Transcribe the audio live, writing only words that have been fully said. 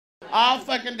all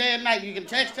fucking day and night. You can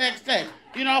text.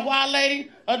 You know why, lady?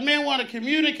 Us men want to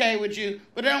communicate with you,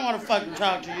 but they don't want to fucking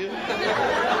talk to you.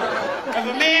 If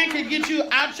a man can get you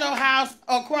out your house,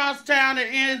 across town, and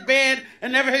in his bed,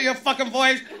 and never hear your fucking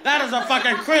voice, that is a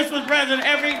fucking Christmas present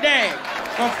every day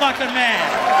for fucking man.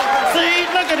 See?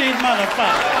 Look at these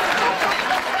motherfuckers.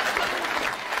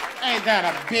 Ain't that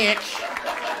a bitch?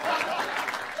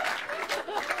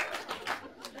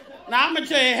 Now, I'm going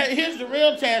to tell you, here's the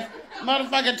real test.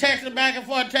 Motherfucker texting back and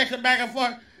forth.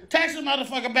 Text the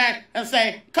motherfucker back and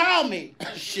say, call me.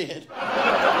 Shit.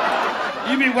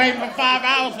 You be waiting for 5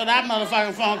 hours for that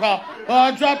motherfucking phone call. Oh,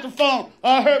 I dropped the phone.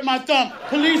 I hurt my thumb.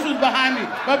 Police was behind me.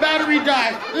 My battery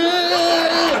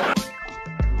died.